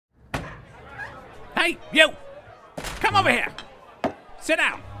Hey, you! Come over here! Sit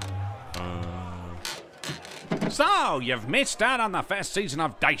down! So, you've missed out on the first season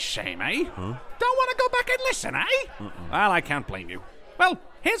of Dice Shame, eh? Don't want to go back and listen, eh? Well, I can't blame you. Well,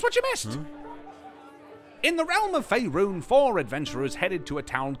 here's what you missed. In the realm of Faerun, 4 adventurers headed to a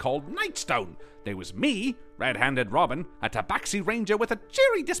town called Nightstone. There was me, Red-Handed Robin, a Tabaxi ranger with a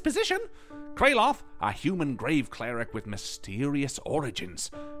cheery disposition, Kraloth, a human grave cleric with mysterious origins,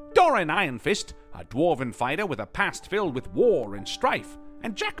 Doran Ironfist, a dwarven fighter with a past filled with war and strife,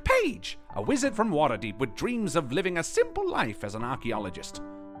 and Jack Page, a wizard from Waterdeep with dreams of living a simple life as an archaeologist.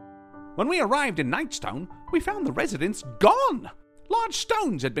 When we arrived in Nightstone, we found the residents gone. Large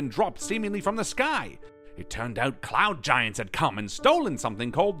stones had been dropped seemingly from the sky. It turned out cloud giants had come and stolen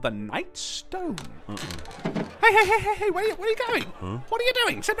something called the Night Stone. Hey, where are you going? What are you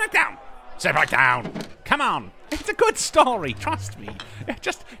doing? Sit back down. Sit back down. Come on. It's a good story, trust me.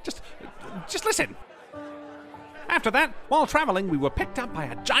 Just listen. After that, while traveling, we were picked up by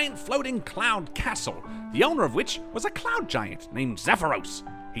a giant floating cloud castle, the owner of which was a cloud giant named Zephyros.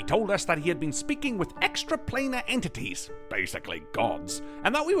 He told us that he had been speaking with extraplanar entities, basically gods,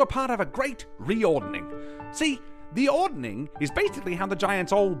 and that we were part of a great reordering. See, the ordering is basically how the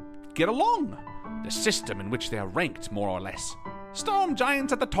giants all get along. The system in which they are ranked, more or less. Storm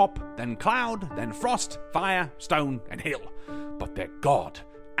giants at the top, then cloud, then frost, fire, stone, and hill. But their god,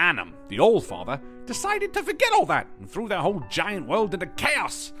 Annam, the Allfather, decided to forget all that and threw their whole giant world into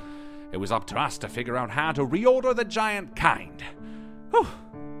chaos. It was up to us to figure out how to reorder the giant kind. Whew.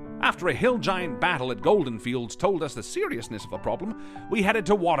 After a hill giant battle at Golden Fields told us the seriousness of the problem, we headed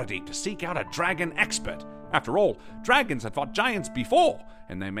to Waterdeep to seek out a dragon expert. After all, dragons had fought giants before,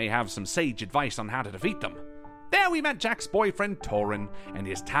 and they may have some sage advice on how to defeat them. There we met Jack's boyfriend Torin and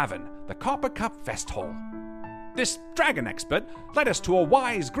his tavern, the Copper Cup Fest Hall. This dragon expert led us to a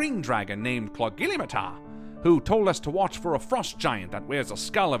wise green dragon named Clogilimatar, who told us to watch for a frost giant that wears a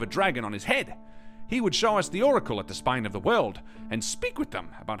skull of a dragon on his head. He would show us the oracle at the spine of the world and speak with them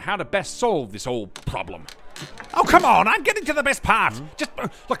about how to best solve this old problem. Oh, come on, I'm getting to the best part. Just,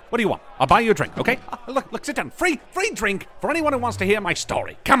 look, what do you want? I'll buy you a drink, okay? Look, sit down. Free Drink for anyone who wants to hear my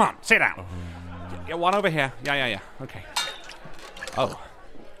story. Come on, sit down. One over here. Yeah. Okay. Oh.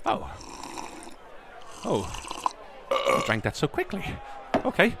 You drank that so quickly.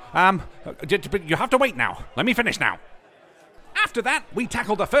 Okay, but you have to wait now. Let me finish now. After that, we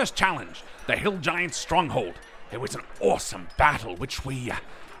tackled the first challenge, the Hill Giant's stronghold. It was an awesome battle, which we,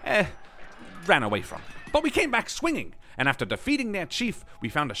 ran away from. But we came back swinging, and after defeating their chief, we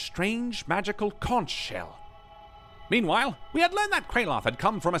found a strange, magical conch shell. Meanwhile, we had learned that Kraloth had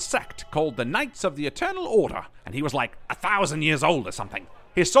come from a sect called the Knights of the Eternal Order, and he was like 1,000 years old or something.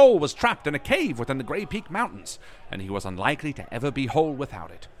 His soul was trapped in a cave within the Grey Peak Mountains, and he was unlikely to ever be whole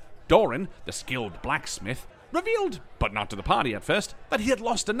without it. Doran, the skilled blacksmith, revealed, but not to the party at first, that he had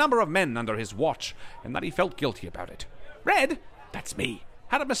lost a number of men under his watch, and that he felt guilty about it. Red, that's me,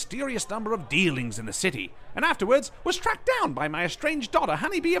 had a mysterious number of dealings in the city, and afterwards was tracked down by my estranged daughter,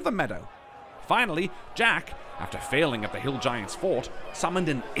 Honeybee of the Meadow. Finally, Jack, after failing at the Hill Giant's fort, summoned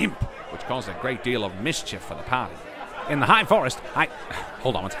an imp, which caused a great deal of mischief for the party. In the High Forest,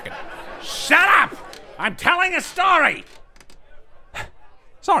 Hold on one second. Shut up! I'm telling a story!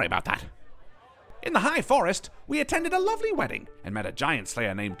 Sorry about that. In the High Forest, we attended a lovely wedding and met a giant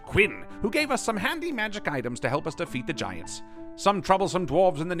slayer named Quinn, who gave us some handy magic items to help us defeat the giants. Some troublesome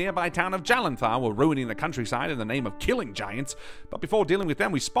dwarves in the nearby town of Jalanthar were ruining the countryside in the name of killing giants, but before dealing with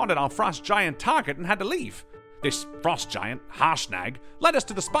them, we spotted our frost giant target and had to leave. This frost giant, Harshnag, led us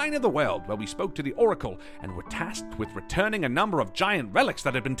to the spine of the world, where we spoke to the oracle and were tasked with returning a number of giant relics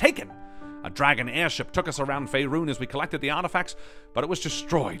that had been taken. A dragon airship took us around Faerun as we collected the artifacts, but it was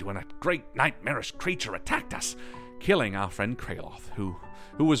destroyed when a great nightmarish creature attacked us, killing our friend Kraloth, who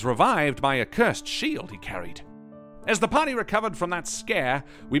was revived by a cursed shield he carried. As the party recovered from that scare,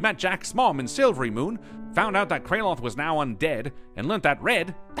 we met Jack's mom in Silvery Moon, found out that Kraloth was now undead, and learnt that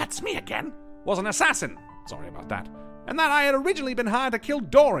Red, that's me again, was an assassin. Sorry about that. And that I had originally been hired to kill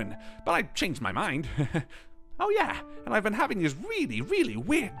Doran, but I changed my mind. Oh yeah, and I've been having these really, really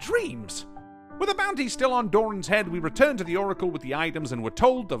weird dreams. With the bounty still on Doran's head, we returned to the Oracle with the items and were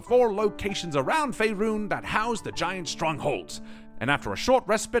told the 4 locations around Faerun that housed the giant strongholds. And after a short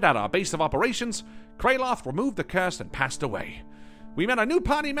respite at our base of operations, Kraloth removed the curse and passed away. We met a new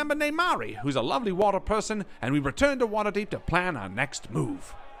party member named Mari, who's a lovely water person, and we returned to Waterdeep to plan our next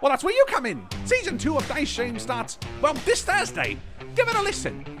move. Well, that's where you come in. Season 2 of Dice Shame starts, well, this Thursday. Give it a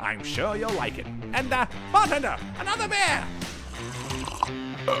listen. I'm sure you'll like it. And, bartender, another beer!